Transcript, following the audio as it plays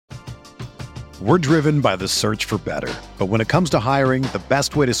We're driven by the search for better. But when it comes to hiring, the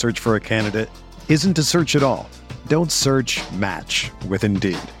best way to search for a candidate isn't to search at all. Don't search, match with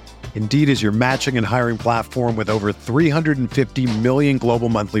Indeed. Indeed is your matching and hiring platform with over 350 million global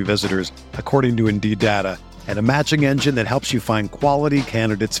monthly visitors, according to Indeed data, and a matching engine that helps you find quality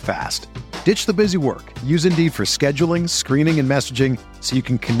candidates fast. Ditch the busy work. Use Indeed for scheduling, screening, and messaging so you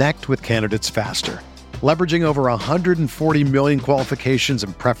can connect with candidates faster. Leveraging over 140 million qualifications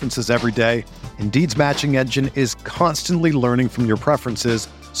and preferences every day, Indeed's matching engine is constantly learning from your preferences,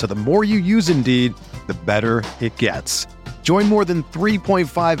 so the more you use Indeed, the better it gets. Join more than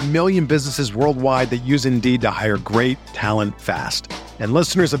 3.5 million businesses worldwide that use Indeed to hire great talent fast. And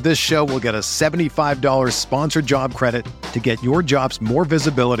listeners of this show will get a $75 sponsored job credit to get your jobs more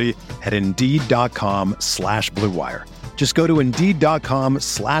visibility at Indeed.com/Blue Wire. Just go to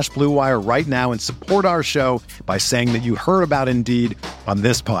Indeed.com/Blue Wire right now and support our show by saying that you heard about Indeed on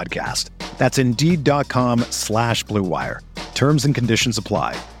this podcast. That's Indeed.com/Blue Wire. Terms and conditions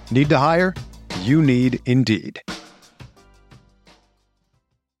apply. Need to hire? You need Indeed.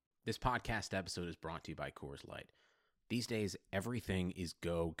 This podcast episode is brought to you by Coors Light. These days, everything is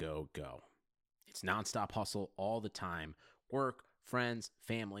go, go, go. It's nonstop hustle all the time. Work, friends,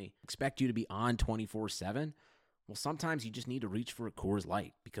 family, expect you to be on 24/7. Well, sometimes you just need to reach for a Coors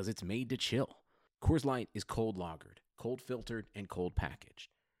Light because it's made to chill. Coors Light is cold lagered, cold filtered, and cold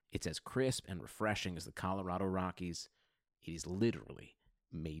packaged. It's as crisp and refreshing as the Colorado Rockies. It is literally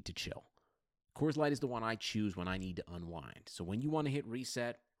made to chill. Coors Light is the one I choose when I need to unwind. So when you want to hit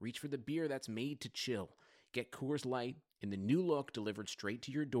reset, reach for the beer that's made to chill. Get Coors Light in the new look delivered straight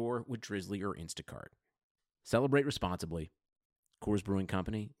to your door with Drizzly or Instacart. Celebrate responsibly. Coors Brewing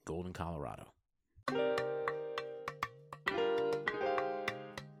Company, Golden, Colorado.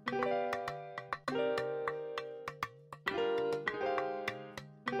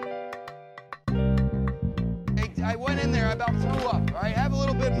 I went in there, I about threw up, all right? Have a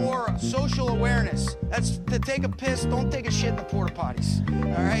little bit more social awareness. That's to take a piss, don't take a shit in the porta potties,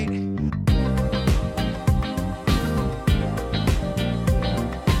 all right?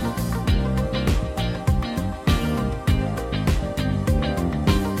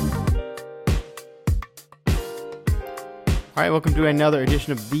 All right, welcome to another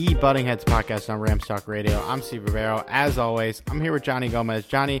edition of the Butting Heads podcast on Rams Talk Radio. I'm Steve Rivero. As always, I'm here with Johnny Gomez.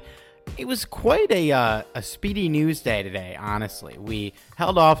 Johnny, it was quite a speedy news day today, honestly. We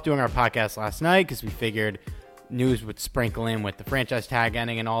held off doing our podcast last night because we figured news would sprinkle in with the franchise tag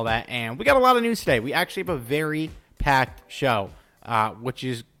ending and all that, and we got a lot of news today. We actually have a very packed show, which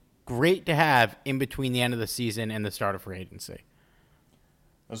is great to have in between the end of the season and the start of free agency.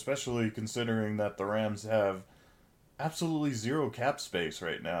 Especially considering that the Rams have absolutely zero cap space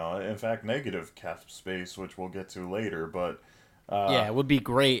right now. In fact, negative cap space, which we'll get to later, but yeah, it would be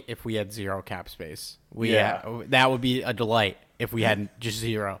great if we had zero cap space. That would be a delight if we had just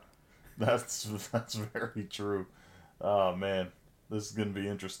zero. That's very true. Oh man, this is gonna be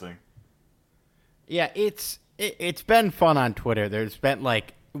interesting. Yeah, it's been fun on Twitter. There's been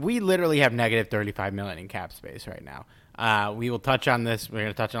we literally have negative $35 million in cap space right now. We will touch on this. We're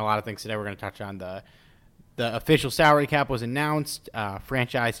gonna touch on a lot of things today. We're gonna touch on the official salary cap was announced.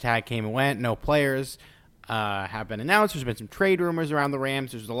 Franchise tag came and went. No players have been announced. There's been some trade rumors around the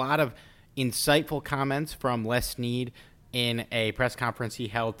Rams. There's a lot of insightful comments from Les Snead in a press conference he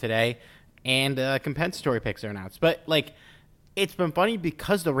held today, and compensatory picks are announced. But it's been funny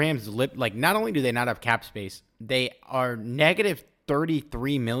because the Rams not only do they not have cap space, they are negative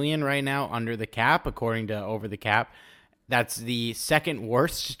 $33 million right now under the cap, according to Over the Cap. That's the second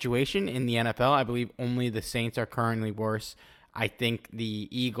worst situation in the NFL. I believe only the Saints are currently worse. I think the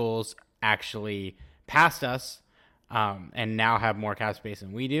Eagles actually passed us and now have more cap space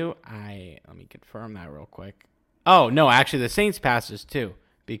than we do. Let me confirm that real quick. Oh, no, actually the Saints passed us too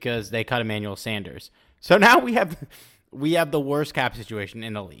because they cut Emmanuel Sanders. So now we have the worst cap situation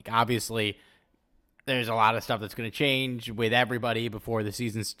in the league. Obviously, there's a lot of stuff that's going to change with everybody before the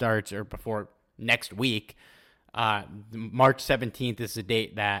season starts or before next week. March 17th is the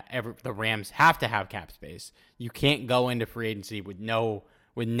date that the Rams have to have cap space. You can't go into free agency with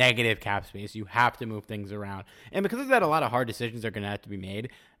negative cap space. You have to move things around. And because of that, a lot of hard decisions are going to have to be made,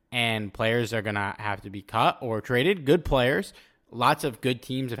 and players are going to have to be cut or traded. Good players. Lots of good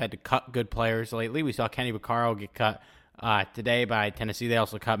teams have had to cut good players lately. We saw Kenny Vaccaro get cut today by Tennessee. They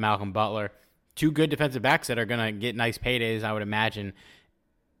also cut Malcolm Butler. Two good defensive backs that are going to get nice paydays, I would imagine,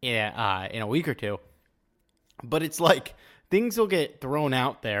 in a week or two. But it's things will get thrown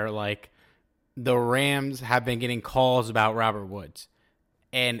out there. The Rams have been getting calls about Robert Woods.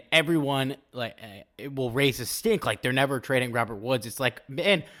 and everyone it will raise a stink like they're never trading Robert Woods. It's like,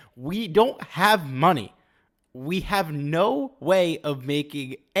 man, we don't have money. We have no way of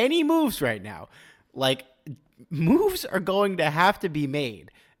making any moves right now. Like, moves are going to have to be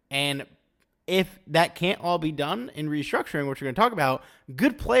made. And if that can't all be done in restructuring, which we're going to talk about,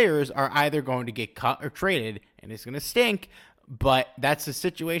 good players are either going to get cut or traded, and it's going to stink. But that's the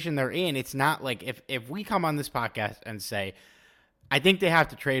situation they're in. It's not like if we come on this podcast and say, I think they have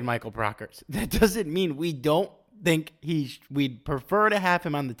to trade Michael Brockers, that doesn't mean we don't think we'd prefer to have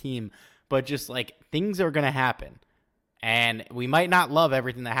him on the team, but just like things are going to happen. And we might not love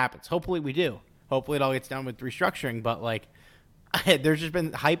everything that happens. Hopefully we do. Hopefully it all gets done with restructuring, but like there's just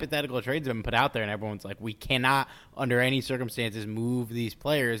been hypothetical trades that have been put out there, and everyone's like, we cannot under any circumstances move these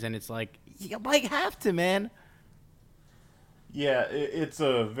players, and it's like, you might have to, man. Yeah, it's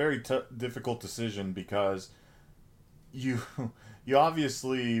a very difficult decision because you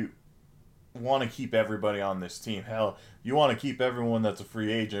obviously want to keep everybody on this team. Hell, you want to keep everyone that's a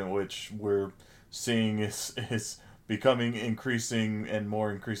free agent, which we're seeing is becoming increasing and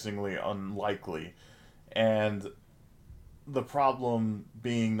more increasingly unlikely. And the problem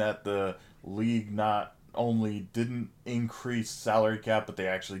being that the league not only didn't increase salary cap, but they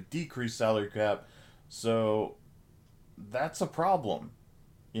actually decreased salary cap. So that's a problem.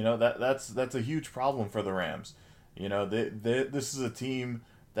 You know, that's a huge problem for the Rams. You know, this is a team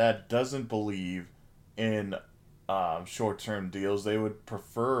that doesn't believe in short-term deals. They would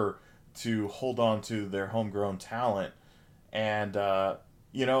prefer to hold on to their homegrown talent. And,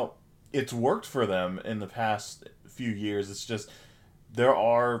 you know, it's worked for them in the past few years. It's just there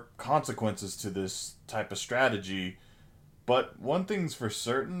are consequences to this type of strategy. But one thing's for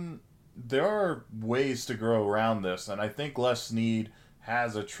certain, there are ways to grow around this. And I think Les Snead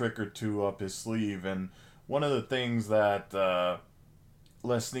has a trick or two up his sleeve. And one of the things that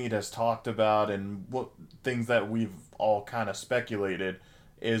Les Snead has talked about, and what things that we've all kind of speculated,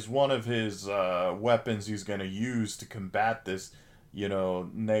 is one of his weapons he's going to use to combat this, you know,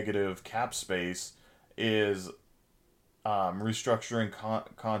 negative cap space is restructuring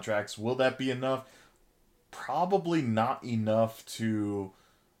contracts. Will that be enough? Probably not enough to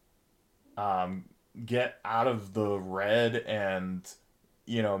get out of the red and,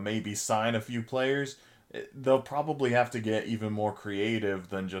 you know, maybe sign a few players. They'll probably have to get even more creative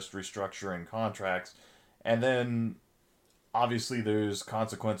than just restructuring contracts. And then obviously there's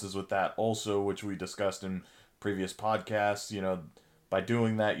consequences with that also, which we discussed in previous podcasts. You know, by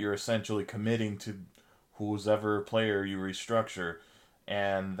doing that, you're essentially committing to whoever player you restructure.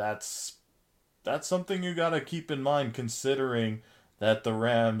 And that's something you got to keep in mind, considering that the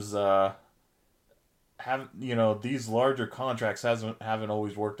Rams have, you know, these larger contracts haven't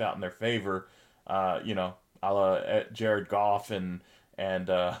always worked out in their favor. You know, a la Jared Goff and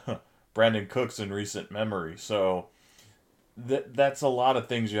Brandon Cooks in recent memory. So that's a lot of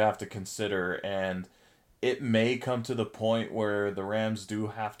things you have to consider, and it may come to the point where the Rams do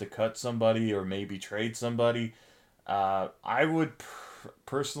have to cut somebody or maybe trade somebody. I would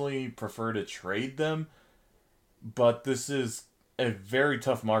personally prefer to trade them, but this is a very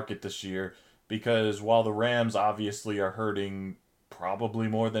tough market this year, because while the Rams obviously are hurting probably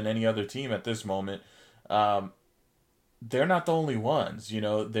more than any other team at this moment, they're not the only ones. You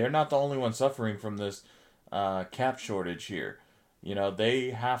know, they're not the only ones suffering from this cap shortage here. You know,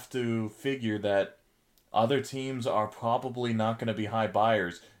 they have to figure that other teams are probably not going to be high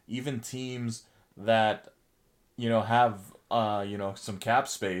buyers. Even teams that, you know, have, you know, some cap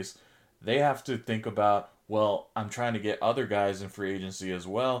space, they have to think about, well, I'm trying to get other guys in free agency as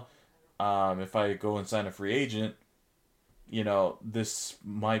well. If I go and sign a free agent, you know, this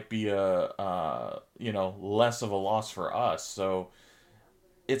might be you know, less of a loss for us. So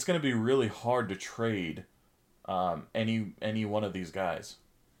it's going to be really hard to trade any one of these guys.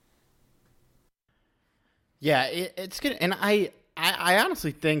 Yeah, it's good. And I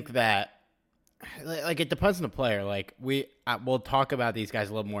honestly think that, like, it depends on the player. Like, we'll talk about these guys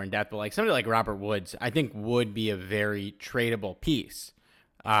a little more in depth, but like somebody like Robert Woods, I think would be a very tradable piece.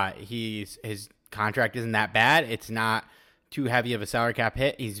 His contract isn't that bad. It's not too heavy of a salary cap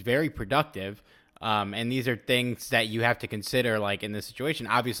hit. He's very productive. And these are things that you have to consider, like, in this situation.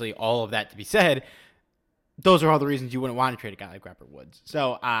 Obviously, all of that to be said, those are all the reasons you wouldn't want to trade a guy like Robert Woods.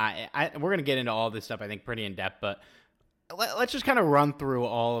 So we're going to get into all this stuff, I think, pretty in depth, but let's just kind of run through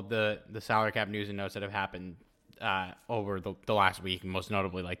all of the salary cap news and notes that have happened over the last week, and most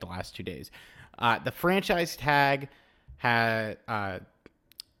notably, like, the last 2 days. The franchise tag had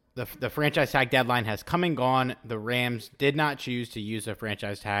the franchise tag deadline has come and gone. The Rams did not choose to use a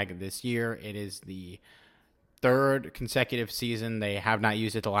franchise tag this year. It is the third consecutive season they have not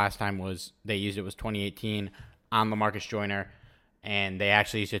used it. The last time they used it was 2018 on LaMarcus Joyner, and they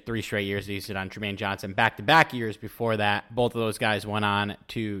actually used it 3 straight years. They used it on Tremaine Johnson back-to-back years before that. Both of those guys went on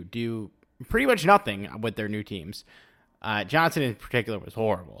to do pretty much nothing with their new teams. Johnson in particular was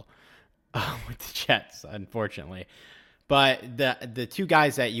horrible with the Jets, unfortunately. But the two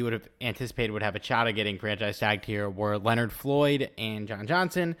guys that you would have anticipated would have a shot at getting franchise tagged here were Leonard Floyd and John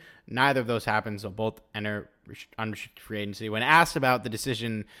Johnson. Neither of those happened, so both enter unrestricted free agency. When asked about the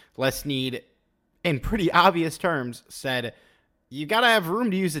decision, Les Snead, in pretty obvious terms, said, you got to have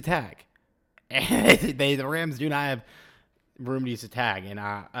room to use the tag. And the Rams do not have room to use the tag. And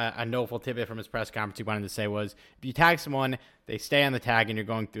a notable tidbit from his press conference he wanted to say was, if you tag someone, they stay on the tag and you're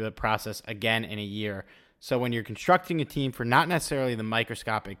going through the process again in a year. So when you're constructing a team for not necessarily the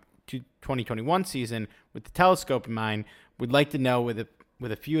microscopic 2021 season with the telescope in mind, we'd like to know with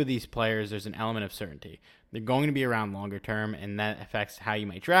a few of these players, there's an element of certainty. They're going to be around longer term, and that affects how you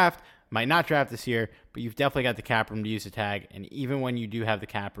might draft. Might not draft this year, but you've definitely got the cap room to use the tag. And even when you do have the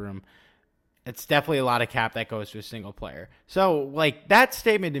cap room, it's definitely a lot of cap that goes to a single player. So, that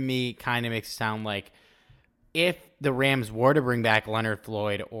statement to me kind of makes it sound like if the Rams were to bring back Leonard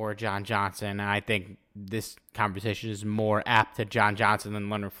Floyd or John Johnson, and I think this conversation is more apt to John Johnson than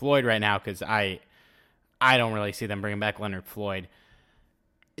Leonard Floyd right now because I don't really see them bringing back Leonard Floyd.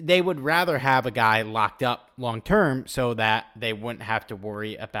 They would rather have a guy locked up long-term so that they wouldn't have to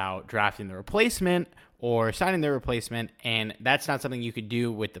worry about drafting the replacement or signing their replacement, and that's not something you could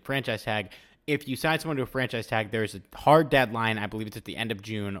do with the franchise tag. If you sign someone to a franchise tag, there's a hard deadline. I believe it's at the end of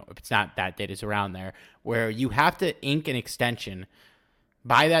June. If it's not that date, it's around there, where you have to ink an extension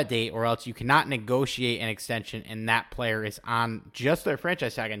by that date, or else you cannot negotiate an extension, and that player is on just their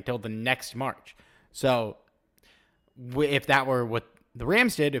franchise tag until the next March. So if that were what the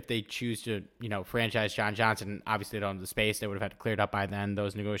Rams did, if they choose to, franchise John Johnson, obviously they don't have the space. They would have had to clear it up by then.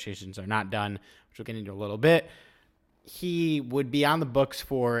 Those negotiations are not done, which we'll get into a little bit. He would be on the books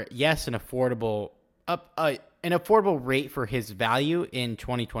for, yes, an affordable rate for his value in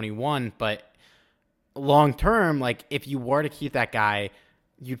 2021, but long term, if you were to keep that guy,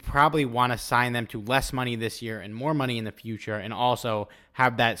 you'd probably want to sign them to less money this year and more money in the future, and also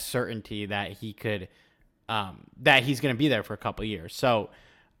have that certainty that he could, that he's going to be there for a couple of years. So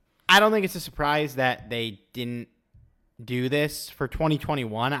I don't think it's a surprise that they didn't do this for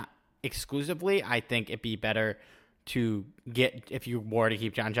 2021 exclusively. I think it'd be better to get, if you were to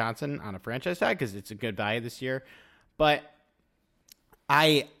keep John Johnson on a franchise tag, because it's a good value this year. But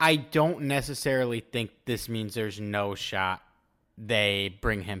I don't necessarily think this means there's no shot they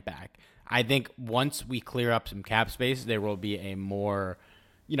bring him back. I think once we clear up some cap space, there will be a more,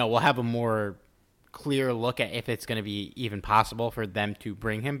 we'll have a more clear look at if it's going to be even possible for them to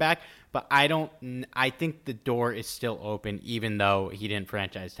bring him back. But I think the door is still open, even though he didn't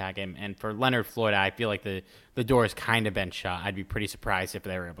franchise tag him. And for Leonard Floyd, I feel like the door has kind of been shut. I'd be pretty surprised if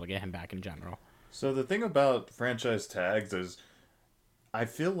they were able to get him back in general. So the thing about franchise tags is I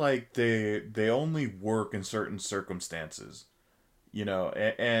feel like they only work in certain circumstances,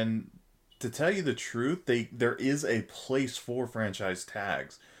 and to tell you the truth, there is a place for franchise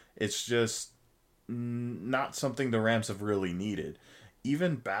tags. It's just not something the Rams have really needed.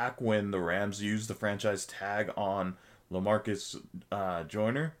 Even back when the Rams used the franchise tag on LaMarcus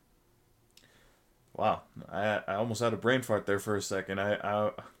Joyner, wow, I almost had a brain fart there for a second.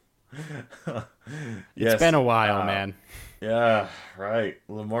 Yes, it's been a while, man. Yeah, right.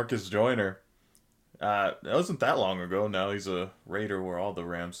 LaMarcus Joyner. That wasn't that long ago. Now he's a Raider where all the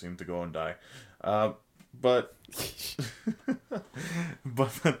Rams seem to go and die. But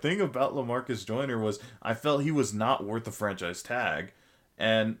the thing about LaMarcus Joyner was I felt he was not worth the franchise tag.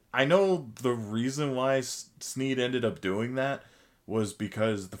 And I know the reason why Snead ended up doing that was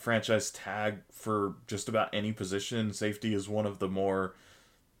because the franchise tag for just about any position, safety is one of the more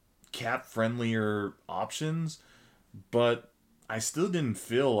cap-friendlier options. But I still didn't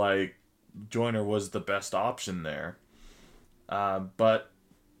feel like Joyner was the best option there. But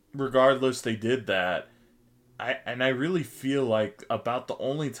regardless, they did that. I really feel like about the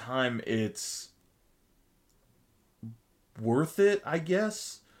only time it's worth it, I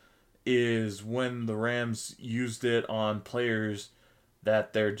guess, is when the Rams used it on players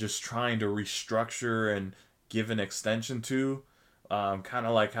that they're just trying to restructure and give an extension to. Kind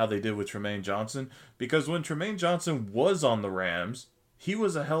of like how they did with Tremaine Johnson. Because when Tremaine Johnson was on the Rams, he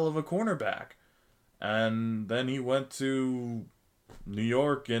was a hell of a cornerback. And then he went to New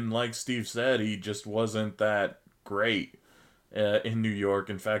York, and like Steve said, he just wasn't that great in New York.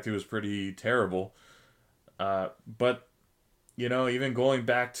 In fact, he was pretty terrible. But, even going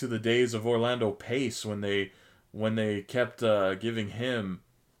back to the days of Orlando Pace when they when they kept giving him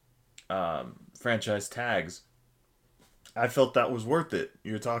franchise tags, I felt that was worth it.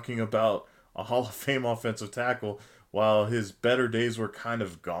 You're talking about a Hall of Fame offensive tackle while his better days were kind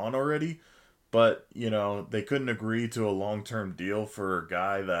of gone already. But, they couldn't agree to a long-term deal for a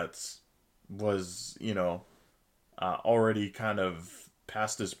guy was, already kind of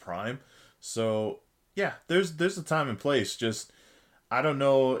past his prime. So, yeah, there's a time and place. Just, I don't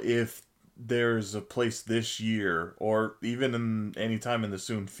know if there's a place this year or even in any time in the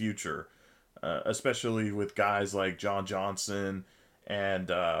soon future, especially with guys like John Johnson and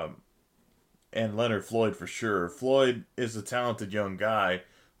Leonard Floyd for sure. Floyd is a talented young guy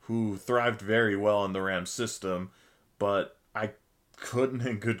who thrived very well in the Rams system, but I couldn't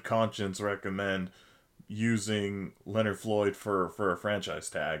in good conscience recommend using Leonard Floyd for a franchise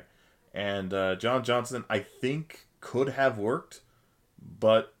tag. And John Johnson, I think, could have worked,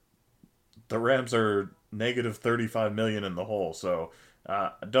 but the Rams are negative $35 million in the hole, so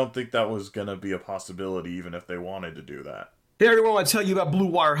I don't think that was going to be a possibility even if they wanted to do that. Hey everyone, I want to tell you about Blue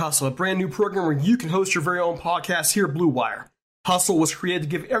Wire Hustle, a brand new program where you can host your very own podcast here at Blue Wire. Hustle was created to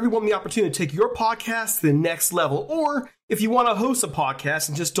give everyone the opportunity to take your podcast to the next level. Or if you want to host a podcast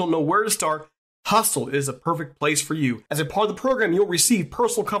and just don't know where to start, Hustle is a perfect place for you. As a part of the program, you'll receive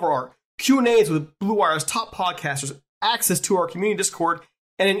personal cover art, Q&As with Blue Wire's top podcasters, access to our community Discord,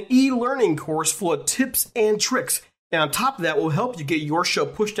 and an e-learning course full of tips and tricks. And on top of that, we'll help you get your show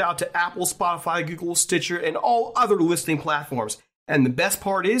pushed out to Apple, Spotify, Google, Stitcher, and all other listening platforms. And the best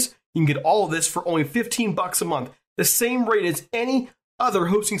part is, you can get all of this for only $15 a month. The same rate as any other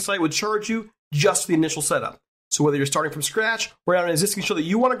hosting site would charge you just for the initial setup. So whether you're starting from scratch or on an existing show that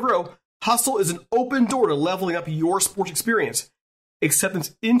you want to grow, Hustle is an open door to leveling up your sports experience.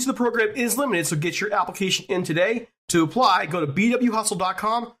 Acceptance into the program is limited, so get your application in today. To apply, go to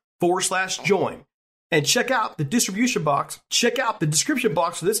bwhustle.com/join. And check out the distribution box. Check out the description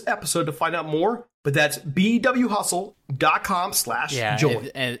box for this episode to find out more. But that's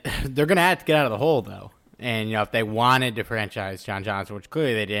bwhustle.com/join. And they're going to have to get out of the hole, though. And, if they wanted to franchise John Johnson, which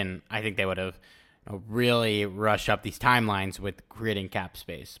clearly they didn't, I think they would have really rushed up these timelines with creating cap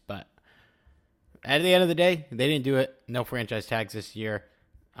space. But at the end of the day, they didn't do it. No franchise tags this year.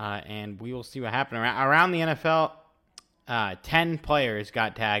 And we will see what happens. Around the NFL, 10 players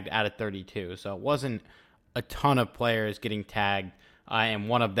got tagged out of 32. So it wasn't a ton of players getting tagged, and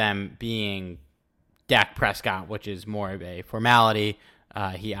one of them being Dak Prescott, which is more of a formality.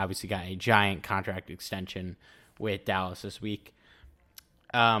 He obviously got a giant contract extension with Dallas this week.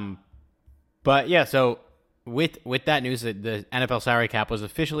 But yeah, so with that news, the NFL salary cap was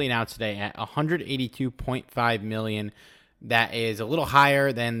officially announced today at $182.5 million. That is a little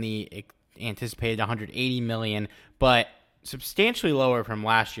higher than the anticipated $180 million, but substantially lower from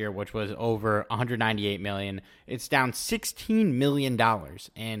last year, which was over $198 million. It's down $16 million.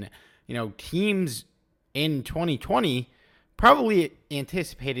 And, teams in 2020 probably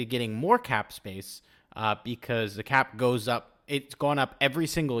anticipated getting more cap space because the cap goes up. It's gone up every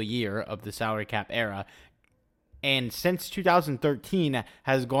single year of the salary cap era. And since 2013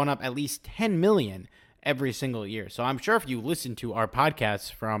 has gone up at least $10 million every single year. So I'm sure if you listen to our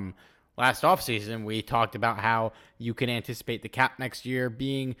podcasts from last offseason, we talked about how you can anticipate the cap next year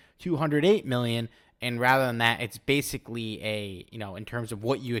being $208 million. And rather than that, it's basically in terms of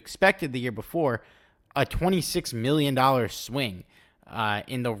what you expected the year before, a $26 million swing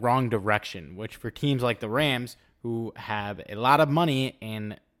in the wrong direction, which for teams like the Rams, who have a lot of money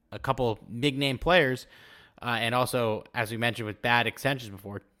and a couple big-name players, and also, as we mentioned with bad extensions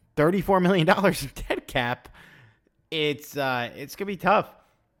before, $34 million in dead cap, it's going to be tough.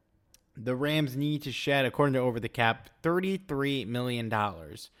 The Rams need to shed, according to Over the Cap, $33 million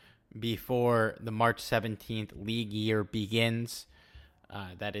before the March 17th league year begins.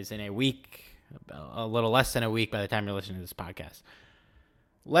 That is in a week, a little less than a week by the time you're listening to this podcast.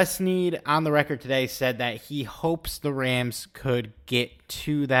 Les Snead, on the record today, said that he hopes the Rams could get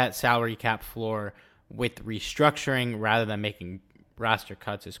to that salary cap floor with restructuring rather than making roster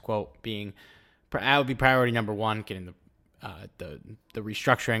cuts. His quote being, "That would be priority number one, getting the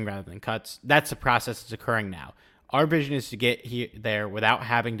restructuring rather than cuts." That's the process that's occurring now. Our vision is to get there without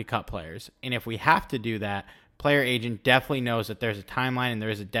having to cut players. And if we have to do that, player agent definitely knows that there's a timeline and there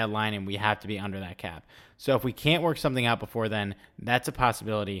is a deadline and we have to be under that cap. So if we can't work something out before then, that's a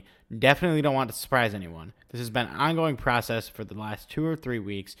possibility. Definitely don't want to surprise anyone. This has been an ongoing process for the last 2 or 3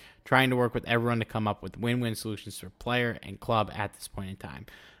 weeks, trying to work with everyone to come up with win-win solutions for player and club at this point in time.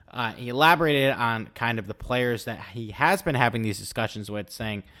 He elaborated on kind of the players that he has been having these discussions with,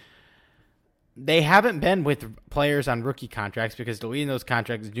 saying they haven't been with players on rookie contracts because deleting those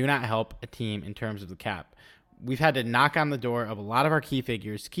contracts do not help a team in terms of the cap. we've had to knock on the door of a lot of our key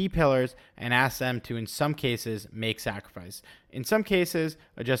figures, key pillars, and ask them to, in some cases, make sacrifice. In some cases,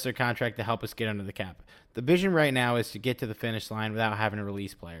 adjust their contract to help us get under the cap. The vision right now is to get to the finish line without having to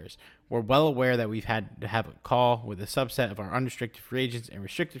release players. We're well aware that we've had to have a call with a subset of our unrestricted free agents and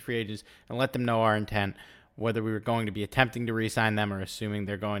restricted free agents and let them know our intent, whether we were going to be attempting to re-sign them or assuming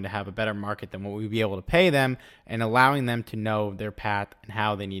they're going to have a better market than what we'd be able to pay them, and allowing them to know their path and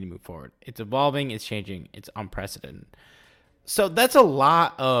how they need to move forward. It's evolving, it's changing, it's unprecedented. So that's a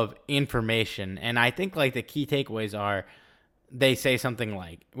lot of information, and I think like the key takeaways are they say something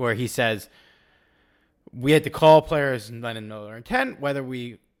like, where he says, we had to call players and let them know their intent, whether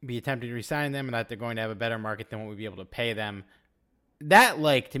we be attempting to re-sign them and that they're going to have a better market than what we'd be able to pay them. That,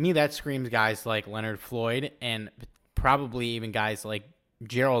 like, to me, that screams guys like Leonard Floyd and probably even guys like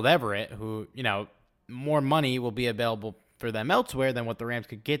Gerald Everett, who, you know, more money will be available for them elsewhere than what the Rams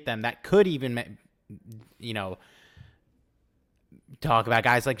could get them. That could even, you know, talk about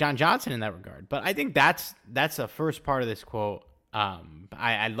guys like John Johnson in that regard. But I think that's the first part of this quote.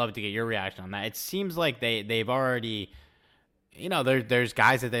 I'd love to get your reaction on that. It seems like they've already, you know, there's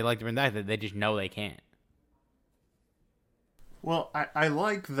guys that they like to bring back that they just know they can't. Well, I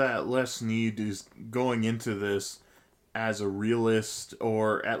like that Les Snead is going into this as a realist,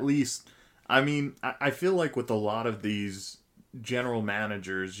 or at least, I mean, I feel like with a lot of these general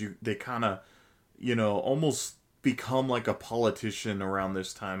managers, they kind of, you know, almost become like a politician around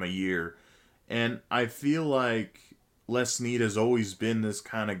this time of year. And I feel like Les Snead has always been this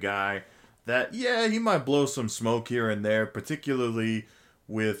kind of guy that, yeah, he might blow some smoke here and there, particularly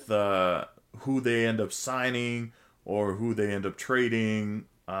with who they end up signing or who they end up trading.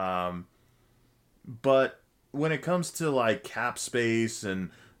 But when it comes to like cap space and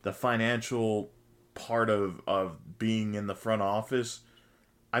the financial part of being in the front office,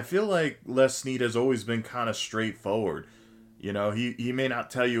 I feel like Les Snead has always been kind of straightforward. You know, he may not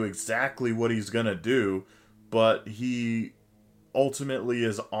tell you exactly what he's going to do, but he ultimately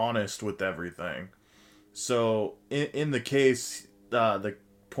is honest with everything. So in the case, the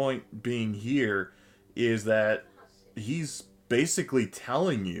point being here is that he's basically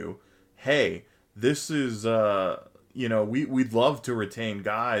telling you, hey, this is, you know, we'd love to retain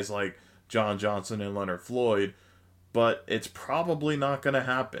guys like John Johnson and Leonard Floyd, but it's probably not going to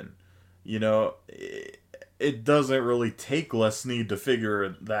happen. You know, it doesn't really take Les Snead to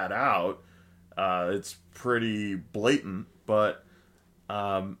figure that out. It's pretty blatant, but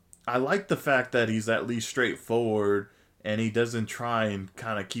I like the fact that he's at least straightforward and he doesn't try and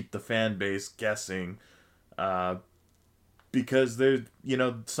kind of keep the fan base guessing. Because there's, you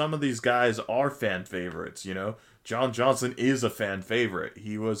know, some of these guys are fan favorites, you know. John Johnson is a fan favorite.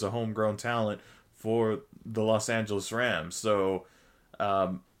 He was a homegrown talent for the Los Angeles Rams. So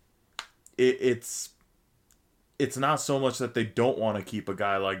it's not so much that they don't want to keep a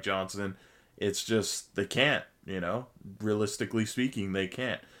guy like Johnson. It's just they can't, you know. Realistically speaking, they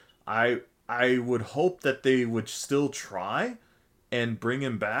can't. I would hope that they would still try and bring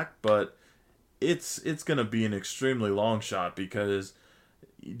him back, but it's going to be an extremely long shot because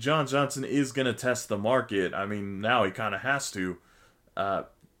John Johnson is going to test the market. I mean, now he kind of has to.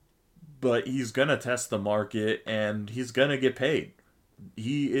 But he's going to test the market and he's going to get paid.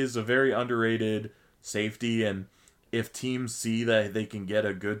 He is a very underrated safety, and if teams see that they can get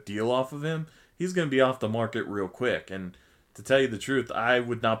a good deal off of him, he's going to be off the market real quick. And to tell you the truth, I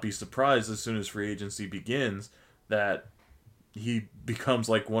would not be surprised as soon as free agency begins that he becomes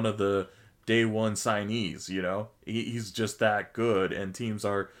like one of the day one signees, you know? He's just that good, and teams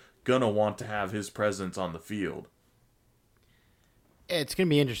are going to want to have his presence on the field. It's going to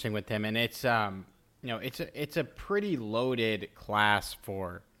be interesting with him, and it's you know, it's a pretty loaded class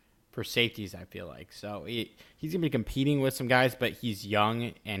for safeties, I feel like. So he's going to be competing with some guys, but he's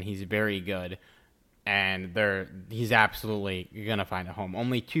young and he's very good, and he's absolutely going to find a home.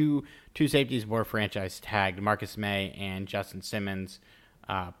 Only two safeties were franchise tagged, Marcus May and Justin Simmons,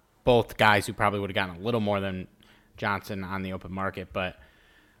 both guys who probably would have gotten a little more than Johnson on the open market. But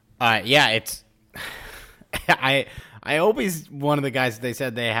yeah, it's I always one of the guys they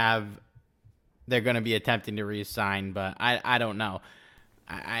said they're going to be attempting to re-sign, but I don't know.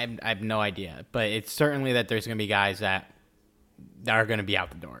 I have no idea. But it's certainly that there's going to be guys that are going to be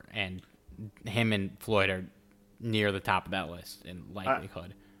out the door, and him and Floyd are near the top of that list in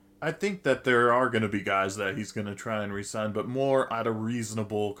likelihood. I think that there are going to be guys that he's going to try and re-sign, but more at a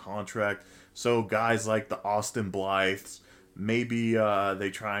reasonable contract. So guys like the Austin Blythes, maybe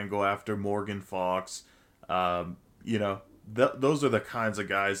they try and go after Morgan Fox. You know, those are the kinds of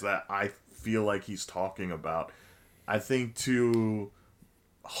guys that I feel like he's talking about. I think to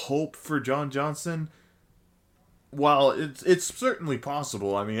hope for John Johnson, while it's certainly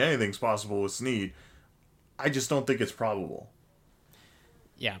possible, I mean, anything's possible with Snead, I just don't think it's probable.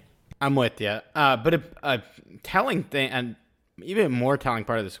 Yeah, I'm with you. But a telling thing, and even more telling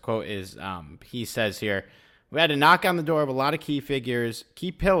part of this quote is he says here, we had to knock on the door of a lot of key figures,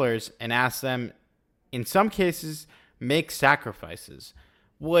 key pillars, and ask them, in some cases, make sacrifices,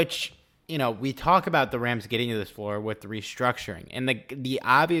 which, you know, we talk about the Rams getting to this floor with the restructuring. And the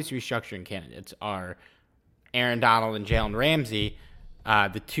obvious restructuring candidates are Aaron Donald and Jalen Ramsey,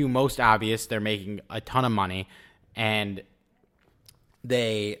 the two most obvious. They're making a ton of money, and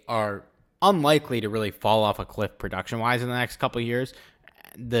they are unlikely to really fall off a cliff production-wise in the next couple of years.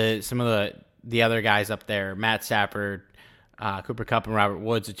 Some of the other guys up there, Matt Stafford, Cooper Kupp, and Robert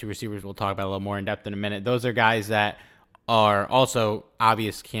Woods, the two receivers we'll talk about a little more in depth in a minute. Those are guys that are also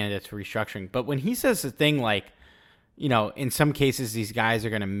obvious candidates for restructuring. But when he says a thing like, you know, in some cases these guys are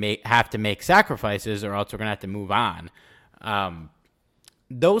going to have to make sacrifices or else we're going to have to move on.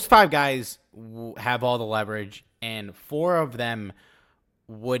 Those five guys have all the leverage, and four of them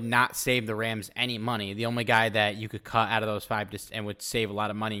would not save the Rams any money. The only guy that you could cut out of those five and would save a lot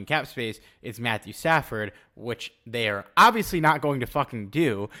of money in cap space is Matthew Stafford, which they are obviously not going to fucking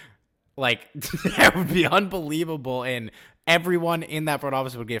do. Like, that would be unbelievable, and everyone in that front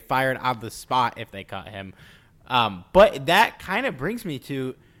office would get fired on the spot if they cut him. But that kind of brings me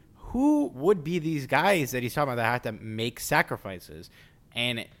to who would be these guys that he's talking about that have to make sacrifices.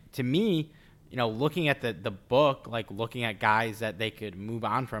 And to me, you know, looking at the book, like looking at guys that they could move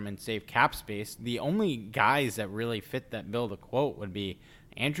on from and save cap space, the only guys that really fit that bill to quote would be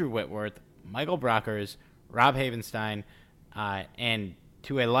Andrew Whitworth, Michael Brockers, Rob Havenstein, and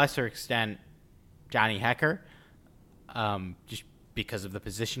to a lesser extent, Johnny Hekker, just because of the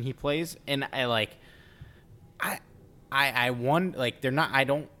position he plays. And I won, like, they're not, I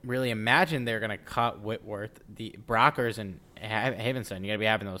don't really imagine they're going to cut Whitworth, the Brockers and Havenstein. You got to be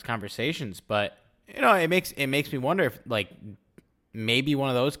having those conversations, but you know, it makes me wonder if, like, maybe one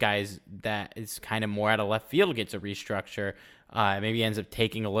of those guys that is kind of more out of left field gets a restructure, maybe ends up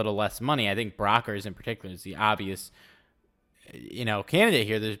taking a little less money. I think Brockers in particular is the obvious, you know, candidate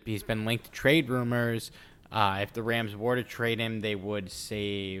here. He's been linked to trade rumors. If the Rams were to trade him, they would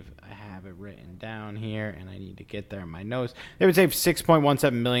save, I have it written down here, and I need to get there in my notes. They would save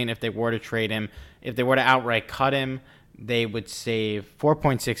 $6.17 million if they were to trade him. If they were to outright cut him, they would save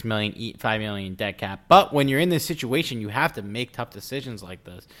 $4.6 million, eat $5 million dead cap. But when you're in this situation, you have to make tough decisions like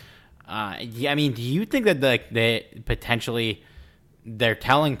this. I mean, do you think that they potentially they're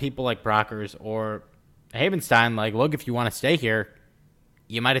telling people like Brockers or Havenstein, like, look, if you want to stay here,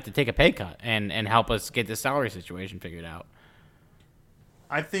 you might have to take a pay cut and help us get the salary situation figured out?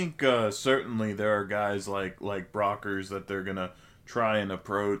 I think certainly there are guys like Brockers that they're gonna try and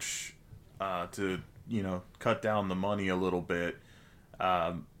approach to, you know, cut down the money a little bit.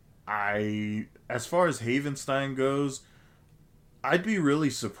 As far as Havenstein goes, I'd be really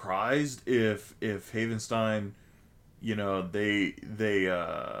surprised if Havenstein, you know, they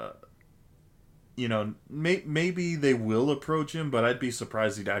you know, maybe they will approach him, but I'd be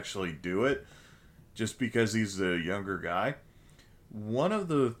surprised he'd actually do it, just because he's a younger guy. One of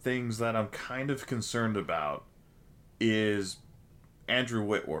the things that I'm kind of concerned about is Andrew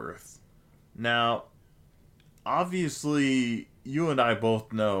Whitworth. Now, obviously, you and I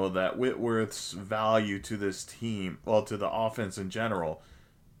both know that Whitworth's value to this team, well, to the offense in general,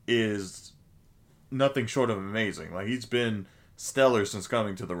 is nothing short of amazing. Like, he's been stellar since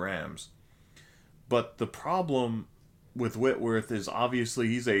coming to the Rams. But the problem with Whitworth is obviously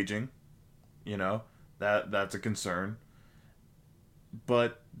he's aging. You know, that's a concern.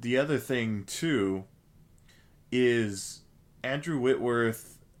 But the other thing, too, is Andrew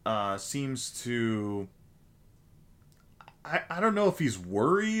Whitworth seems to... I don't know if he's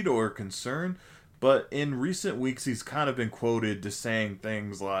worried or concerned, but in recent weeks he's kind of been quoted to saying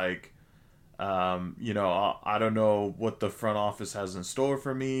things like, you know, I don't know what the front office has in store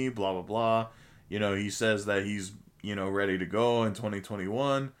for me, blah, blah, blah. You know, he says that he's, you know, ready to go in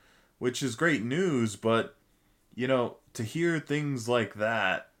 2021, which is great news, but, you know, to hear things like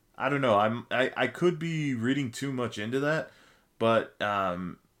that, I don't know, I could be reading too much into that, but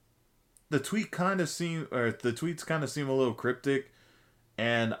the tweets kind of seem a little cryptic,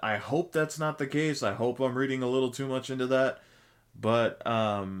 and I hope that's not the case. I hope I'm reading a little too much into that, but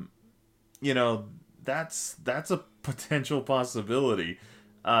you know, that's a potential possibility.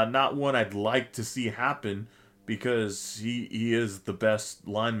 Not one I'd like to see happen, because he is the best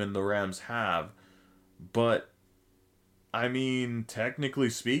lineman the Rams have. But, I mean, technically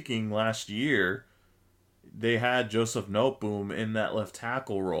speaking, last year, they had Joseph Noteboom in that left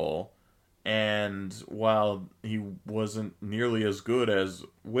tackle role, And while he wasn't nearly as good as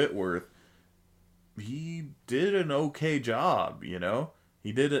Whitworth, he did an okay job, you know?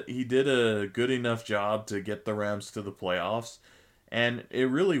 He did a good enough job to get the Rams to the playoffs. And it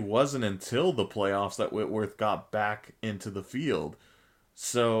really wasn't until the playoffs that Whitworth got back into the field.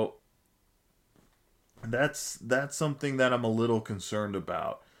 So that's something that I'm a little concerned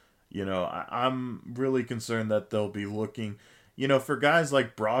about. You know, I'm really concerned that they'll be looking, you know, for guys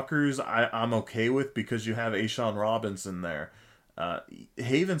like Brockers, I'm okay with because you have A'Shawn Robinson there.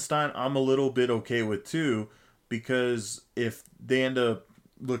 Havenstein, I'm a little bit okay with too, because if they end up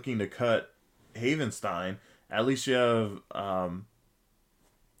looking to cut Havenstein, at least you have,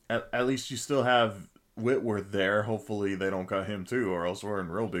 at least you still have Whitworth there. Hopefully they don't cut him too, or else we're in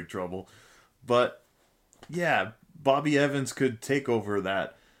real big trouble. But yeah, Bobby Evans could take over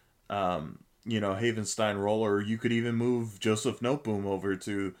that, you know, Havenstein role, or you could even move Joseph Noteboom over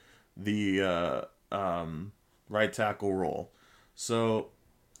to the right tackle role. So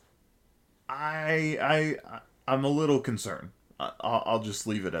I'm a little concerned. I'll just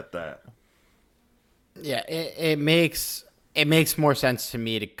leave it at that. Yeah, it makes more sense to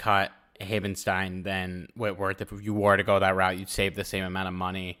me to cut Havenstein than Whitworth. If you were to go that route, you'd save the same amount of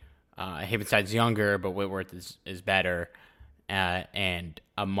money. Havenstein's younger, but Whitworth is better and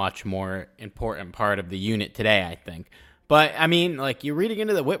a much more important part of the unit today, I think. But, I mean, like, you're reading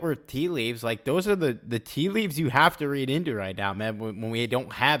into the Whitworth tea leaves. Like, those are the tea leaves you have to read into right now, man, when we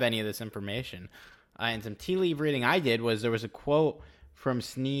don't have any of this information. And some tea leaf reading I did was there was a quote from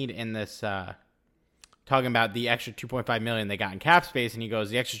Snead in this talking about the extra $2.5 million they got in cap space, and he goes,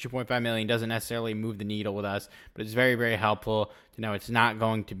 the extra $2.5 million doesn't necessarily move the needle with us, but it's very, very helpful to know it's not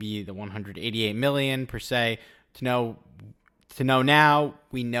going to be the $188 million per se. To know now,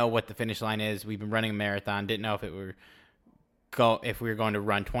 we know what the finish line is. We've been running a marathon. Didn't know if we were going to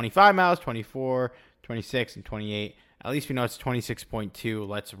run 25 miles, 24, 26, and 28. At least we know it's 26.2.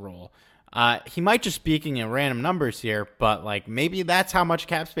 Let's roll. He might just speaking in random numbers here, but like maybe that's how much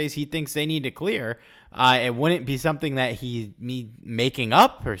cap space he thinks they need to clear. It wouldn't be something that he making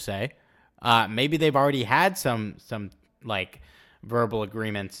up per se. Maybe they've already had some like verbal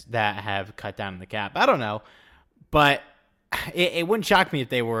agreements that have cut down the cap. I don't know, but it wouldn't shock me if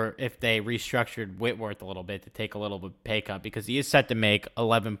they restructured Whitworth a little bit to take a little bit pay cut, because he is set to make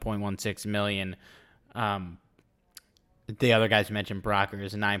 $11.16 million. The other guys mentioned, Brocker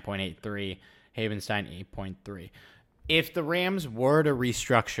is 9.83, Havenstein 8.3. If the Rams were to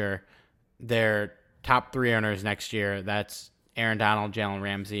restructure their top three earners next year, that's Aaron Donald, Jalen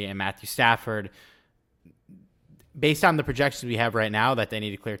Ramsey, and Matthew Stafford, based on the projections we have right now that they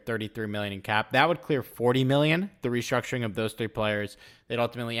need to clear $33 million in cap, that would clear $40 million, the restructuring of those three players. They'd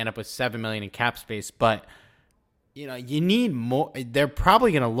ultimately end up with $7 million in cap space, but you know, you need more. They're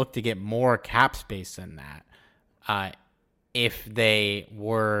probably going to look to get more cap space than that. If they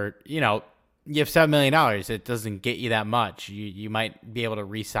were, you know, you have $7 million, it doesn't get you that much. You might be able to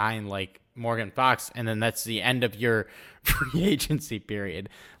re-sign like Morgan Fox, and then that's the end of your free agency period.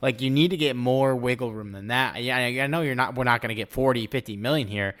 Like, you need to get more wiggle room than that. Yeah, I know we're not going to get 40, 50 million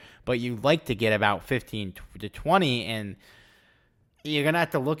here, but you'd like to get about 15 to 20, and you're going to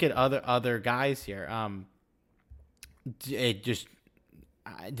have to look at other guys here.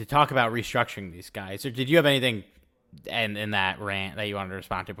 To talk about restructuring these guys, or did you have anything in that rant that you wanted to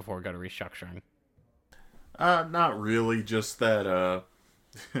respond to before we go to restructuring? Not really. Just that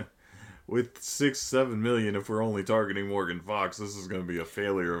with 6-7 million, if we're only targeting Morgan Fox, this is going to be a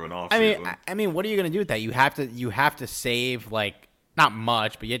failure of an offseason. I mean, what are you going to do with that? You have to save, like, not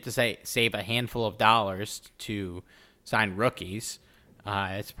much, but you have to save a handful of dollars to sign rookies.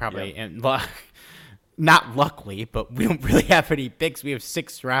 It's probably not luckily, but we don't really have any picks. We have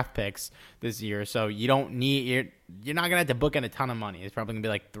 6 draft picks this year, so you don't need. You're not gonna have to book in a ton of money. It's probably gonna be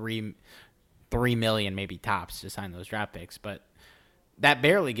like $3 million maybe tops to sign those draft picks, but that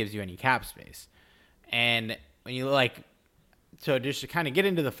barely gives you any cap space. And when you so just to kind of get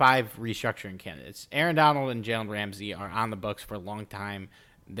into the 5 restructuring candidates, Aaron Donald and Jalen Ramsey are on the books for a long time.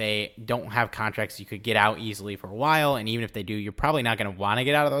 They don't have contracts you could get out easily for a while, and even if they do, you're probably not going to want to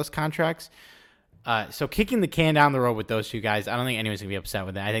get out of those contracts. So kicking the can down the road with those two guys, I don't think anyone's going to be upset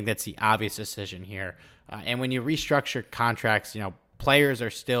with that. I think that's the obvious decision here. And when you restructure contracts, you know, players are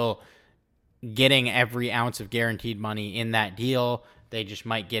still getting every ounce of guaranteed money in that deal. They just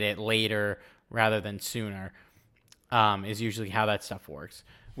might get it later rather than sooner, is usually how that stuff works.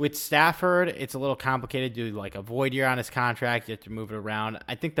 With Stafford, it's a little complicated to like a void year on his contract. You have to move it around.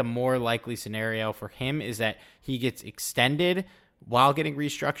 I think the more likely scenario for him is that he gets extended while getting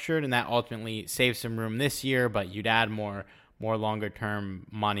restructured, and that ultimately saves some room this year, but you'd add more more longer-term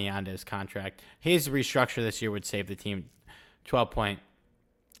money onto his contract. His restructure this year would save the team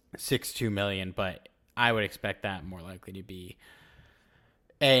 $12.62 million, but I would expect that more likely to be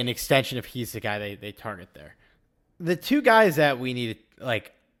an extension if he's the guy they target there. The two guys that we need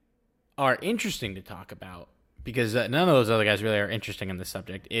are interesting to talk about, because none of those other guys really are interesting in this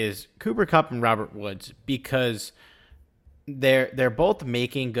subject, is Cooper Kupp and Robert Woods, because they're both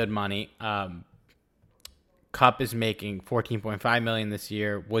making good money. Kupp is making $14.5 million this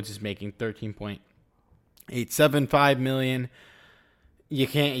year. Woods is making $13.875 million. You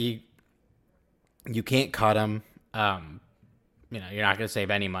can't cut him. You're not going to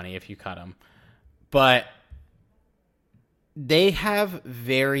save any money if you cut him, but they have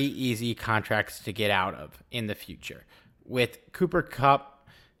very easy contracts to get out of in the future. With Cooper Kupp,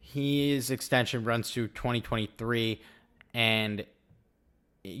 his extension runs through 2023, and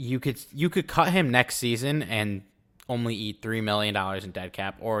you could cut him next season and only eat $3 million in dead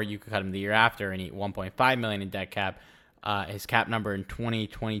cap, or you could cut him the year after and eat $1.5 million in dead cap. His cap number in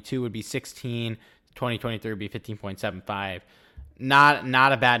 2022 would be 16. 2023 would be 15.75.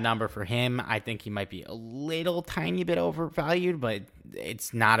 Not a bad number for him. I think he might be a little tiny bit overvalued, but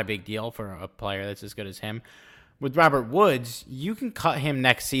it's not a big deal for a player that's as good as him. With Robert Woods, you can cut him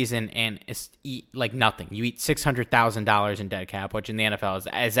next season and eat like nothing. You eat $600,000 in dead cap, which in the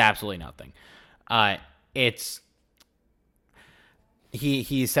NFL is absolutely nothing.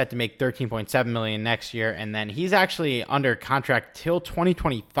 He's set to make $13.7 million next year, and then he's actually under contract till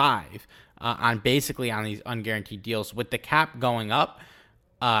 2025. On these unguaranteed deals. With the cap going up,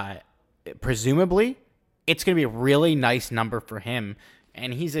 presumably, it's going to be a really nice number for him,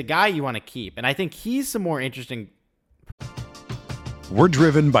 and he's a guy you want to keep. And I think he's the more interesting. We're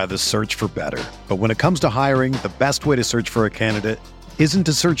driven by the search for better. But when it comes to hiring, the best way to search for a candidate isn't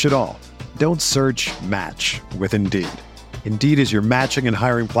to search at all. Don't search, match with Indeed. Indeed is your matching and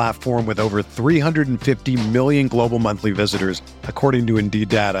hiring platform with over 350 million global monthly visitors, according to Indeed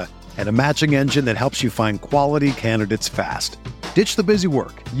data, and a matching engine that helps you find quality candidates fast. Ditch the busy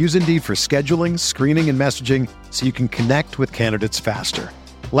work. Use Indeed for scheduling, screening, and messaging so you can connect with candidates faster.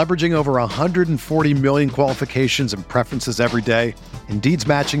 Leveraging over 140 million qualifications and preferences every day, Indeed's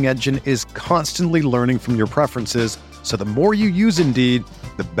matching engine is constantly learning from your preferences, so the more you use Indeed,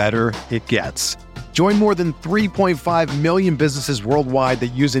 the better it gets. Join more than 3.5 million businesses worldwide that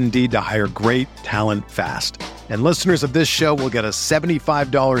use Indeed to hire great talent fast. And listeners of this show will get a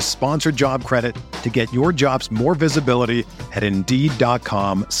 $75 sponsored job credit to get your jobs more visibility at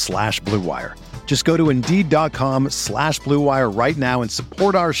Indeed.com/Blue Wire. Just go to Indeed.com/Blue Wire right now and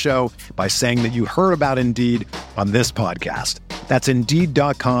support our show by saying that you heard about Indeed on this podcast. That's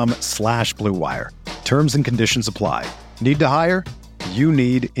Indeed.com/Blue Wire. Terms and conditions apply. Need to hire? You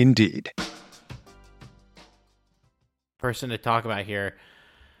need Indeed. Person to talk about here,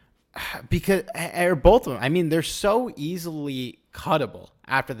 because both of them, I mean, they're so easily cuttable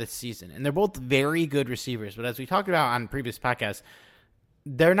after this season, and they're both very good receivers. But as we talked about on previous podcasts,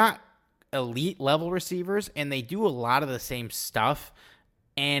 they're not elite level receivers, and they do a lot of the same stuff.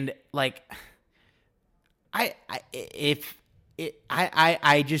 And like, I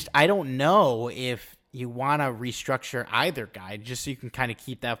don't know if you want to restructure either guy just so you can kind of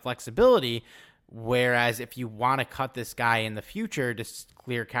keep that flexibility. Whereas if you want to cut this guy in the future to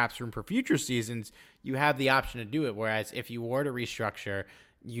clear cap room for future seasons, you have the option to do it. Whereas if you were to restructure,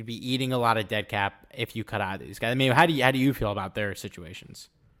 you'd be eating a lot of dead cap if you cut out these guys. I mean, how do you feel about their situations?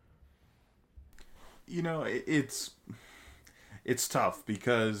 It's tough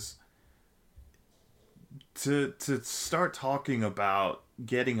because to start talking about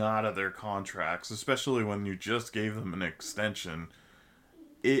getting out of their contracts, especially when you just gave them an extension,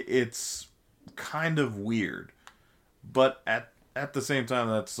 it's kind of weird, but at the same time,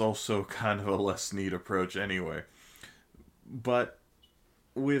 that's also kind of a less neat approach anyway. But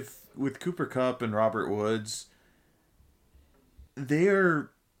with Cooper Kupp and Robert Woods, they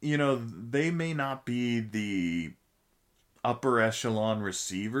may not be the upper echelon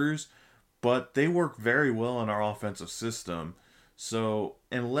receivers, but they work very well in our offensive system. So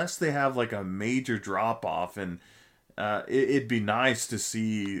unless they have like a major drop off, and it'd be nice to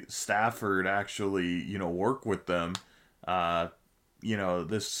see Stafford actually, work with them.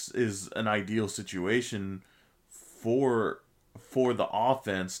 This is an ideal situation for the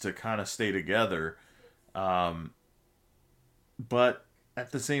offense to kind of stay together. But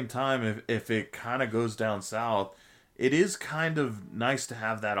at the same time, if it kind of goes down south, it is kind of nice to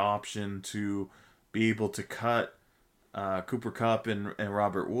have that option to be able to cut Cooper Kupp and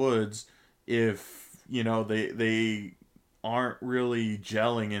Robert Woods if they aren't really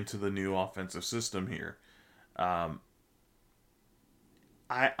gelling into the new offensive system here.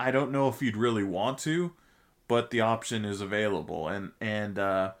 I don't know if you'd really want to, but the option is available. And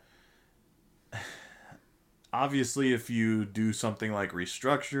obviously, if you do something like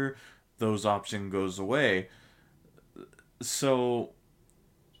restructure, those option goes away. So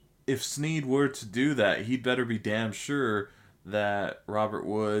if Snead were to do that, he'd better be damn sure that Robert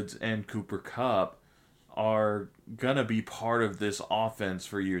Woods and Cooper Kupp are gonna be part of this offense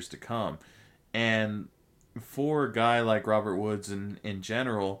for years to come. And for a guy like Robert Woods in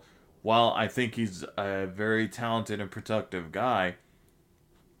general, while I think he's a very talented and productive guy,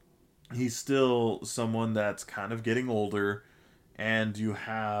 he's still someone that's kind of getting older, and you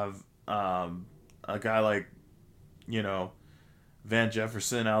have a guy like, Van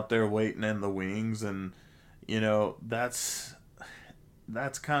Jefferson out there waiting in the wings, and that's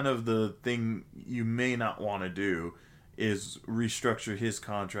kind of the thing you may not want to do, is restructure his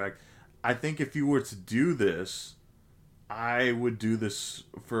contract. I think if you were to do this, I would do this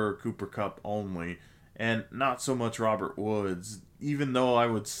for Cooper Kupp only, and not so much Robert Woods, even though I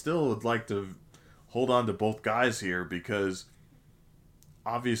would like to hold on to both guys here, because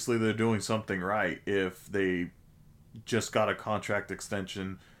obviously they're doing something right if they just got a contract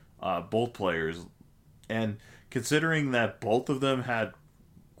extension, both players. And considering that both of them had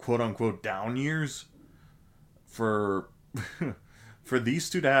quote-unquote down years, for for these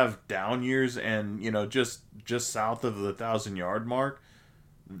two to have down years and, just south of the 1,000-yard mark,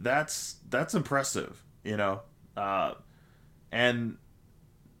 that's impressive, and,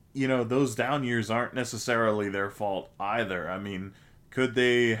 those down years aren't necessarily their fault either. I mean, could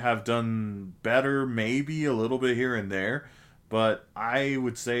they have done better? Maybe a little bit here and there, but I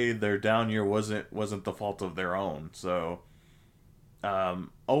would say their down year wasn't the fault of their own. So,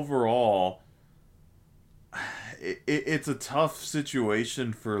 overall, it's a tough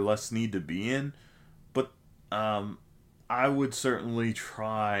situation for Les Snead to be in, but I would certainly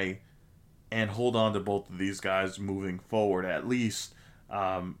try and hold on to both of these guys moving forward, at least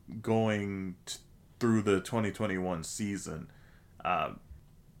going through the 2021 season. I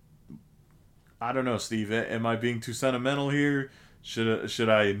don't know, Steve. Am I being too sentimental here? Should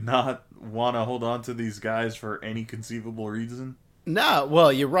I not want to hold on to these guys for any conceivable reason? No,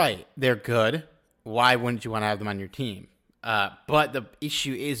 well, you're right. They're good. Why wouldn't you want to have them on your team? But the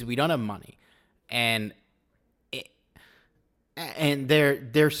issue is we don't have money, and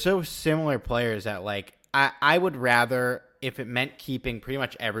they're so similar players that, like, I would rather, if it meant keeping pretty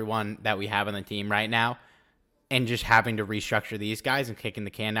much everyone that we have on the team right now and just having to restructure these guys and kicking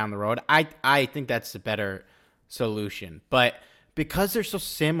the can down the road, I think that's the better solution. But because they're so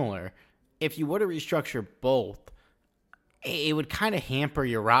similar, if you were to restructure both, it would kind of hamper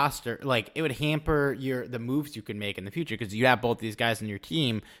your roster. Like, it would hamper the moves you can make in the future, because you have both these guys on your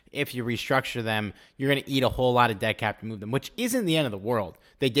team. If you restructure them, you're going to eat a whole lot of dead cap to move them, which isn't the end of the world.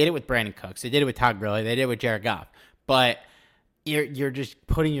 They did it with Brandon Cooks. They did it with Todd Gurley. They did it with Jared Goff. But you're just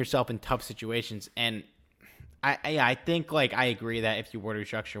putting yourself in tough situations. And I think, like, I agree that if you were to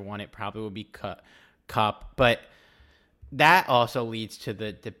restructure one, it probably would be Kupp. But that also leads to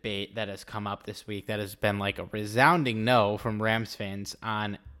the debate that has come up this week that has been like a resounding no from Rams fans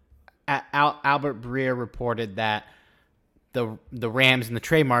on Albert Breer reported that the Rams in the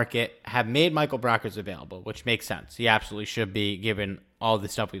trade market have made Michael Brockers available, which makes sense. He absolutely should be, given all the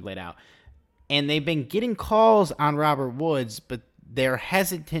stuff we've laid out. And they've been getting calls on Robert Woods, but they're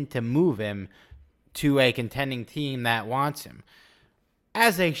hesitant to move him to a contending team that wants him,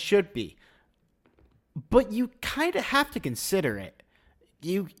 as they should be. But you kind of have to consider it.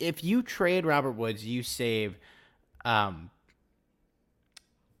 If you trade Robert Woods, you save. I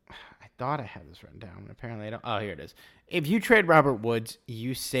thought I had this written down. Apparently, I don't. Oh, here it is. If you trade Robert Woods,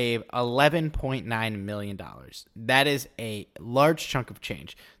 you save $11.9 million. That is a large chunk of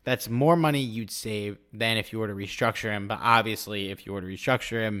change. That's more money you'd save than if you were to restructure him. But obviously, if you were to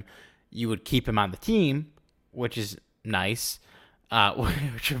restructure him, you would keep him on the team, which is nice,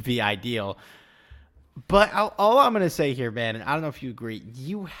 which would be ideal. But all I'm going to say here, man, and I don't know if you agree,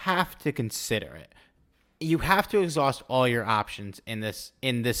 you have to consider it. You have to exhaust all your options in this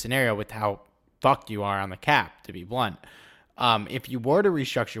scenario with how fucked you are on the cap, to be blunt. If you were to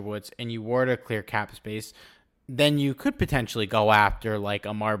restructure Woods and you were to clear cap space, then you could potentially go after like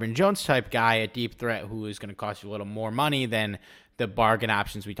a Marvin Jones type guy, a deep threat who is going to cost you a little more money than the bargain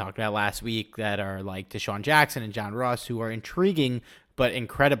options we talked about last week that are like Deshaun Jackson and John Ross, who are intriguing but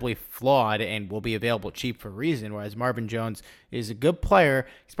incredibly flawed and will be available cheap for a reason, whereas Marvin Jones is a good player.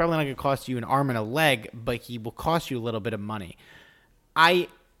 He's probably not going to cost you an arm and a leg, but he will cost you a little bit of money. I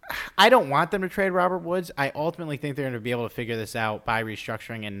don't want them to trade Robert Woods. I ultimately think they're going to be able to figure this out by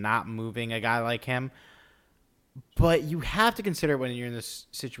restructuring and not moving a guy like him. But you have to consider when you're in this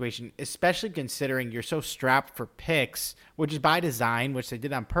situation, especially considering you're so strapped for picks, which is by design, which they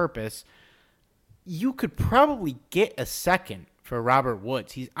did on purpose. You could probably get a second for Robert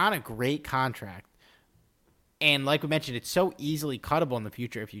Woods. He's on a great contract. And like we mentioned, it's so easily cuttable in the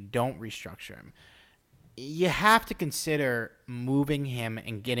future if you don't restructure him. You have to consider moving him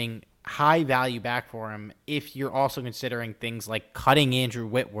and getting high value back for him if you're also considering things like cutting Andrew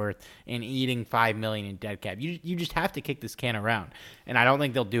Whitworth and eating $5 million in dead cap. You just have to kick this can around, and I don't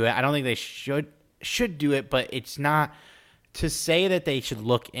think they'll do it. I don't think they should do it, but it's not to say that they should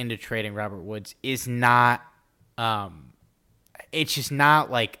look into trading Robert Woods is not. It's just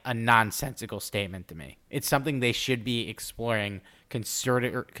not like a nonsensical statement to me. It's something they should be exploring,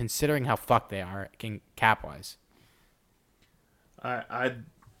 considering how fucked they are cap-wise.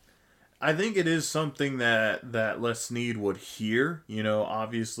 I think it is something that Les Snead would hear. You know,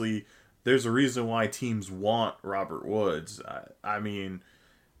 obviously, there's a reason why teams want Robert Woods. I mean,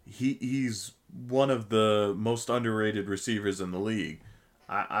 he's one of the most underrated receivers in the league.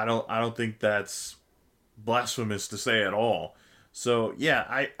 I don't think that's blasphemous to say at all. So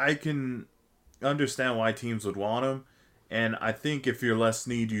yeah, I can understand why teams would want him, and I think if you're Les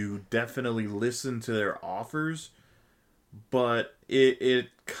Snead, you definitely listen to their offers. But it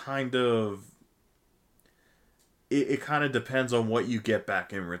kind of depends on what you get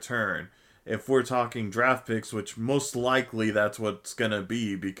back in return. If we're talking draft picks, which most likely that's what's gonna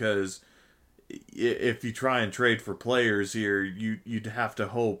be, because if you try and trade for players here, you'd have to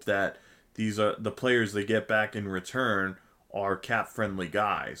hope that these are the players they get back in return are cap friendly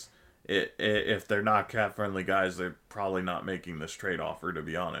guys. If they're not cap friendly guys, they're probably not making this trade offer, to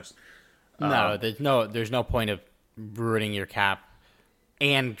be honest. No, there's no point of ruining your cap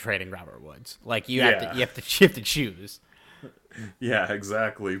and trading Robert Woods. Like you have to choose. Yeah,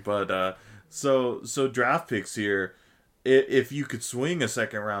 exactly. But so draft picks here, if you could swing a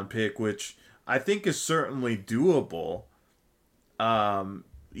second round pick, which I think is certainly doable,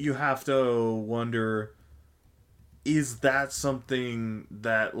 you have to wonder, is that something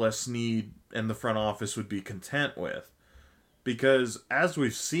that Les Snead and the front office would be content with? Because as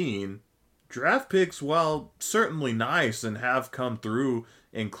we've seen, draft picks, while certainly nice and have come through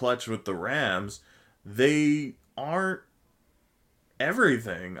in clutch with the Rams, they aren't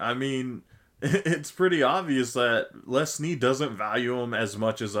everything. I mean, it's pretty obvious that Les Snead doesn't value them as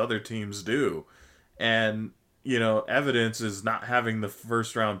much as other teams do. And, you know, evidence is not having the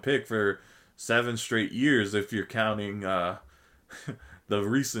first round pick for 7 straight years if you're counting the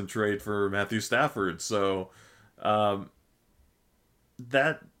recent trade for Matthew Stafford. So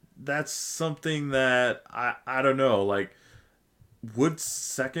that's something that I don't know. Like, would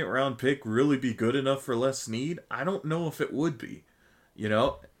second round pick really be good enough for Les Snead? I don't know if it would be. You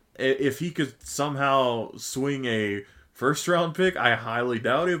know, if he could somehow swing a first round pick, I highly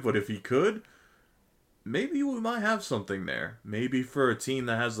doubt it. But if he could, maybe we might have something there. Maybe for a team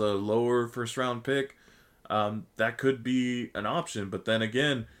that has a lower first round pick, that could be an option. But then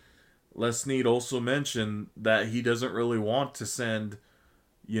again, Les Snead also mentioned that he doesn't really want to send,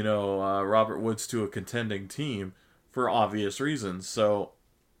 you know, Robert Woods to a contending team for obvious reasons. So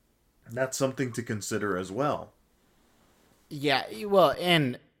that's something to consider as well. Yeah, well,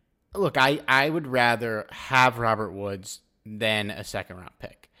 and look, I would rather have Robert Woods than a second round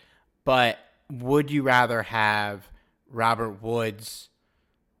pick. But would you rather have Robert Woods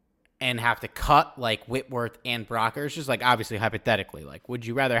and have to cut like Whitworth and Brockers? Just like obviously hypothetically, like would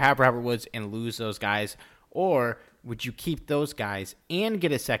you rather have Robert Woods and lose those guys, or would you keep those guys and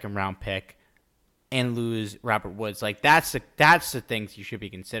get a second round pick and lose Robert Woods? Like that's the things you should be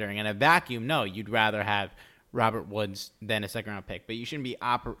considering. In a vacuum, no, you'd rather have Robert Woods than a second round pick, but you shouldn't be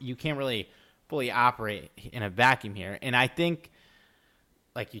you can't really fully operate in a vacuum here. And I think,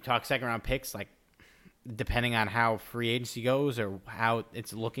 like you talk second round picks, like depending on how free agency goes or how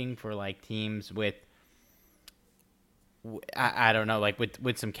it's looking for like teams with, I don't know, like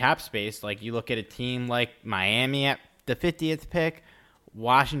with some cap space, like you look at a team like Miami at the 50th pick,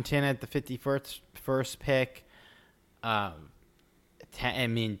 Washington at the 51st pick,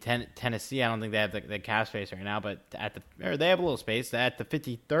 Tennessee, I don't think they have the cap space right now, but they have a little space. At the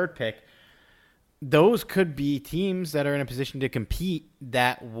 53rd pick, those could be teams that are in a position to compete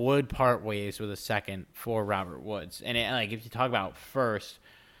that would part ways with a second for Robert Woods. And like if you talk about first,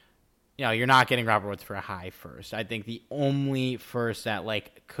 you know, you're not getting Robert Woods for a high first. I think the only first that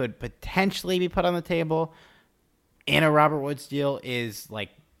like could potentially be put on the table in a Robert Woods deal is like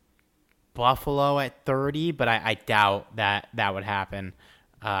Buffalo at 30, but I doubt that would happen.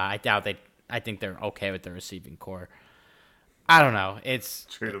 I think they're okay with the receiving core. I don't know.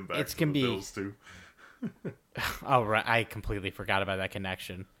 Trade them back it's to can the be Bills too. Oh, right. I completely forgot about that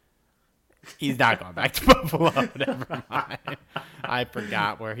connection. He's not going back to Buffalo. Never mind. I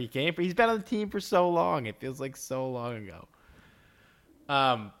forgot where he came from. He's been on the team for so long. It feels like so long ago.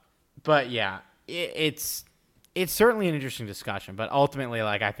 But yeah, it's certainly an interesting discussion. But ultimately,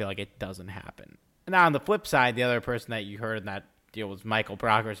 like, I feel like it doesn't happen. Now, on the flip side, the other person that you heard in that deal was Michael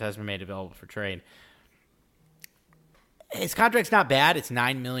Brockers, has been made available for trade. His contract's not bad. It's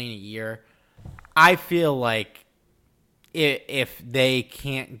 $9 million a year. I feel like if they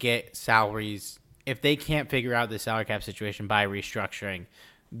can't get salaries, if they can't figure out the salary cap situation by restructuring,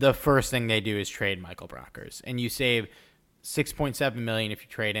 the first thing they do is trade Michael Brockers, and you save $6.7 million if you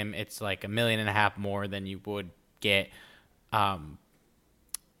trade him. It's like $1.5 million more than you would get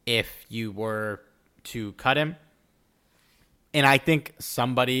if you were to cut him. And I think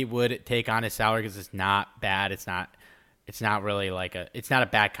somebody would take on his salary because it's not bad. It's not really like it's not a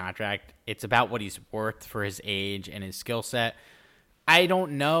bad contract. It's about what he's worth for his age and his skill set. I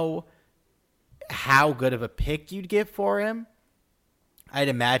don't know how good of a pick you'd get for him. I'd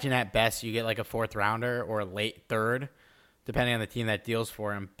imagine at best you get like a 4th rounder or a late 3rd, depending on the team that deals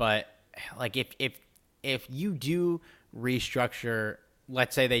for him. But like if you do restructure,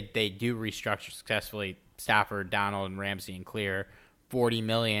 let's say they do restructure successfully, Stafford, Donald, and Ramsey and clear $40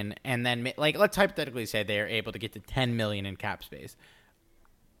 million, and then like let's hypothetically say they are able to get to $10 million in cap space.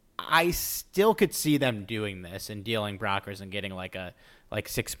 I still could see them doing this and dealing Brockers and getting like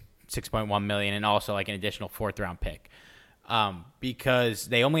 $6.1 million and also like an additional 4th round pick, because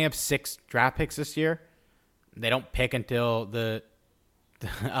they only have 6 draft picks this year. They don't pick until the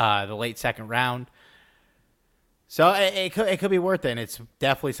late 2nd round. So it could be worth it, and it's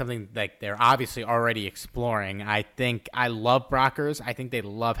definitely something like they're obviously already exploring. I love Brockers. I think they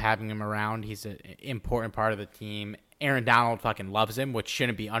love having him around. He's an important part of the team. Aaron Donald fucking loves him, which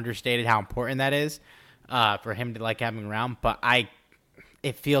shouldn't be understated how important that is for him to like having him around. But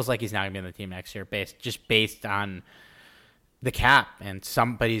it feels like he's not going to be on the team next year based on the cap, and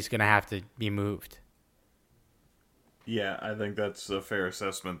somebody's going to have to be moved. Yeah, I think that's a fair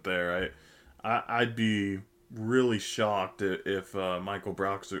assessment there. I'd be really shocked if Michael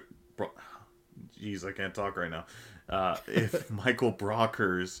Brockers, jeez, I can't talk right now. If Michael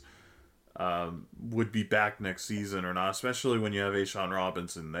Brockers would be back next season or not, especially when you have A'Shawn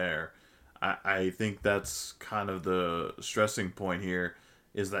Robinson there. I think that's kind of the stressing point here,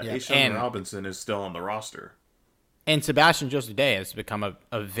 is that A'Shawn Robinson is still on the roster. And Sebastian Joseph Day has become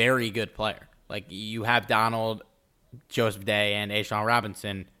a very good player. Like, you have Donald, Joseph Day, and A'Shawn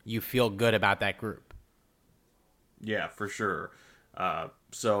Robinson. You feel good about that group. Yeah, for sure.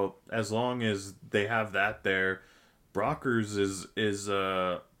 So as long as they have that there, Brockers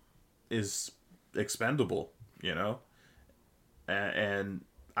is expendable, you know? And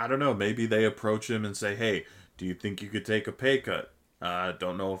I don't know, maybe they approach him and say, hey, do you think you could take a pay cut? I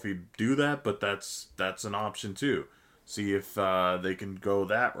don't know if he'd do that, but that's an option too. See if they can go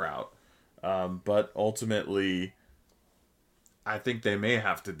that route. But ultimately, I think they may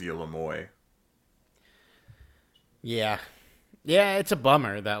have to deal him away. Yeah, it's a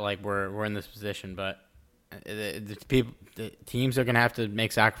bummer that like we're in this position, but the teams are gonna have to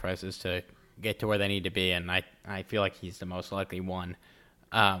make sacrifices to get to where they need to be, and I feel like he's the most likely one,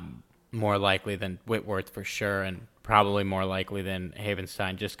 more likely than Whitworth for sure, and probably more likely than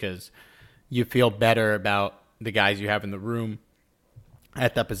Havenstein, just because you feel better about the guys you have in the room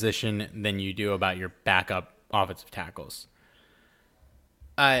at that position than you do about your backup offensive tackles.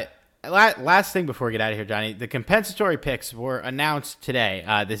 Last thing before we get out of here, Johnny, the compensatory picks were announced today.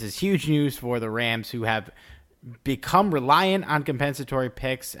 This is huge news for the Rams, who have become reliant on compensatory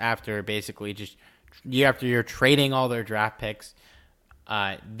picks after basically just year after year trading all their draft picks.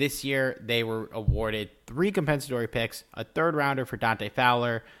 This year, they were awarded 3 compensatory picks, a 3rd rounder for Dante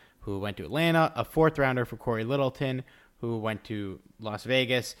Fowler, who went to Atlanta, a 4th rounder for Corey Littleton, who went to Las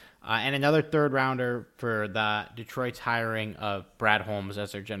Vegas, and another 3rd rounder for the Detroit's hiring of Brad Holmes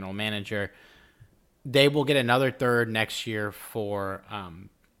as their general manager. They will get another 3rd next year for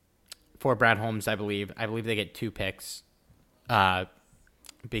Brad Holmes, I believe. I believe they get 2 picks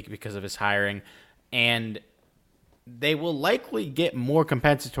because of his hiring. And they will likely get more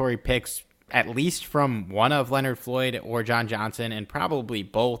compensatory picks, at least from one of Leonard Floyd or John Johnson, and probably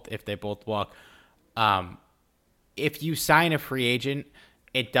both if they both walk. If you sign a free agent,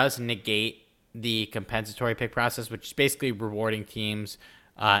 it does negate the compensatory pick process, which is basically rewarding teams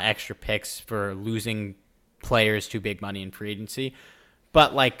extra picks for losing players to big money in free agency.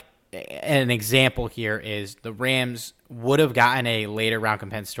 But like an example here is the Rams would have gotten a later round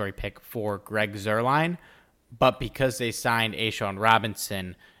compensatory pick for Greg Zuerlein, but because they signed A'Shaun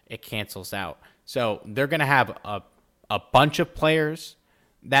Robinson, it cancels out. So they're going to have a bunch of players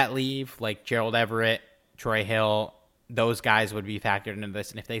that leave, like Gerald Everett, Troy Hill. Those guys would be factored into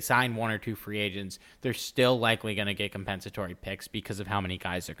this. And if they sign one or two free agents, they're still likely going to get compensatory picks because of how many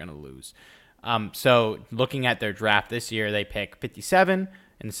guys they're going to lose. So looking at their draft this year, they pick 57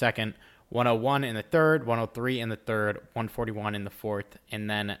 in the second, 101 in the third, 103 in the third, 141 in the fourth, and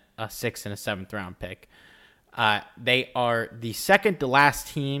then a 6th and a 7th round pick. They are the second to last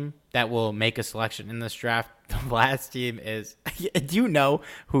team that will make a selection in this draft. The last team is, do you know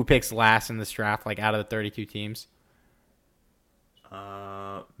who picks last in this draft, like out of the 32 teams?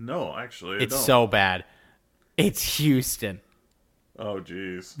 No, actually, I it's don't. So bad. It's Houston. Oh,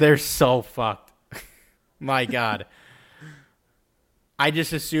 jeez. They're so fucked. My God. I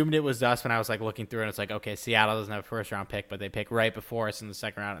just assumed it was us when I was like looking through, and it's like, okay, Seattle doesn't have a first round pick, but they pick right before us in the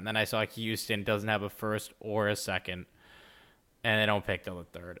second round. And then I saw Houston doesn't have a first or a second, and they don't pick till the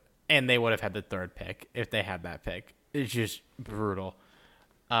third. And they would have had the third pick if they had that pick. It's just brutal.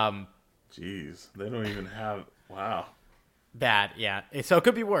 Jeez, they don't even have. Wow. Bad, yeah. So it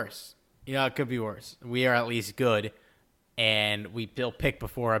could be worse. You know, it could be worse. We are at least good, and we still pick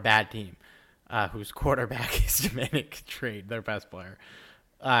before a bad team. Whose quarterback is Dominic Trade, their best player.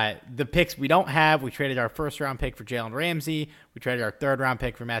 The picks we don't have, we traded our first-round pick for Jalen Ramsey. We traded our third-round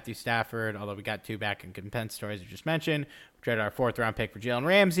pick for Matthew Stafford, although we got 2 back in compensatory, as you just mentioned. We traded our 4th-round pick for Jalen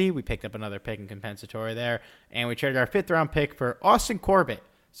Ramsey. We picked up another pick in compensatory there. And we traded our 5th-round pick for Austin Corbett.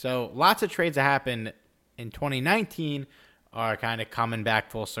 So lots of trades that happened in 2019 are kind of coming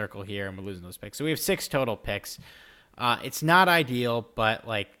back full circle here, and we're losing those picks. So we have 6 total picks. It's not ideal, but,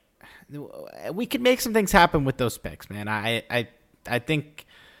 like, we could make some things happen with those picks, man. I think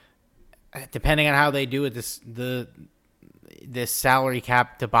depending on how they do with this salary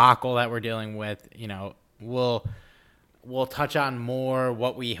cap debacle that we're dealing with, you know, we'll touch on more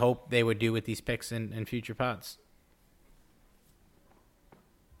what we hope they would do with these picks in future pods.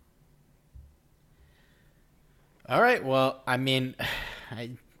 All right. Well, I mean,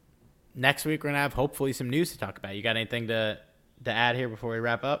 next week we're gonna have hopefully some news to talk about. You got anything to add here before we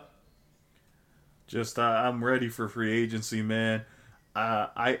wrap up? Just I'm ready for free agency, man.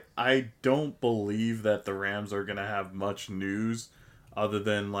 I don't believe that the Rams are gonna have much news other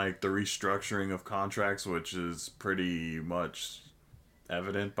than like the restructuring of contracts, which is pretty much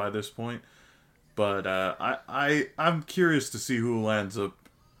evident by this point. But I'm curious to see who lands up,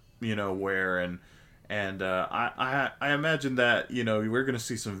 you know, where and I imagine that, you know, we're gonna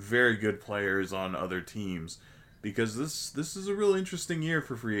see some very good players on other teams because this is a real interesting year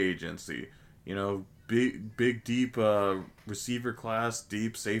for free agency. You know, big, deep receiver class,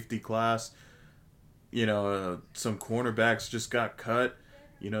 deep safety class. You know, some cornerbacks just got cut.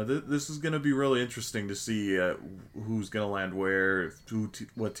 You know, this is going to be really interesting to see who's going to land where,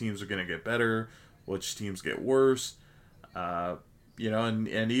 what teams are going to get better, which teams get worse. You know, and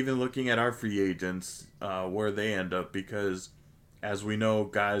even looking at our free agents, where they end up, because as we know,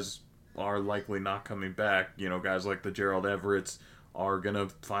 guys are likely not coming back. You know, guys like the Gerald Everetts are gonna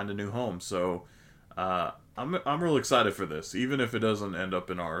find a new home. So I'm real excited for this, even if it doesn't end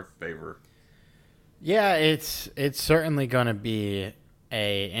up in our favor. Yeah, it's certainly gonna be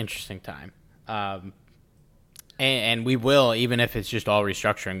a interesting time. And we will, even if it's just all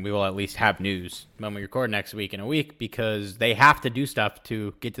restructuring, we will at least have news when we record next week in a week, because they have to do stuff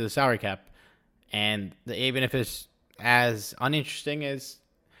to get to the salary cap. And even if it's as uninteresting as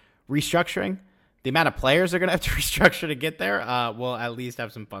restructuring, the amount of players they're going to have to restructure to get there, we'll at least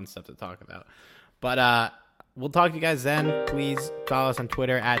have some fun stuff to talk about. But we'll talk to you guys then. Please follow us on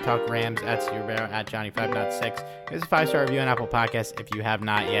Twitter @TalkRams, @SteerBarrow, @Johnny5Not6. Give us a 5-star review on Apple Podcasts if you have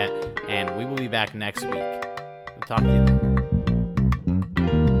not yet. And we will be back next week. We'll talk to you then.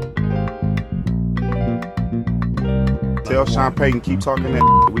 Tell Sean Payton, keep talking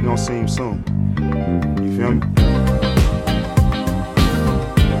that. We gonna see him soon. You feel me?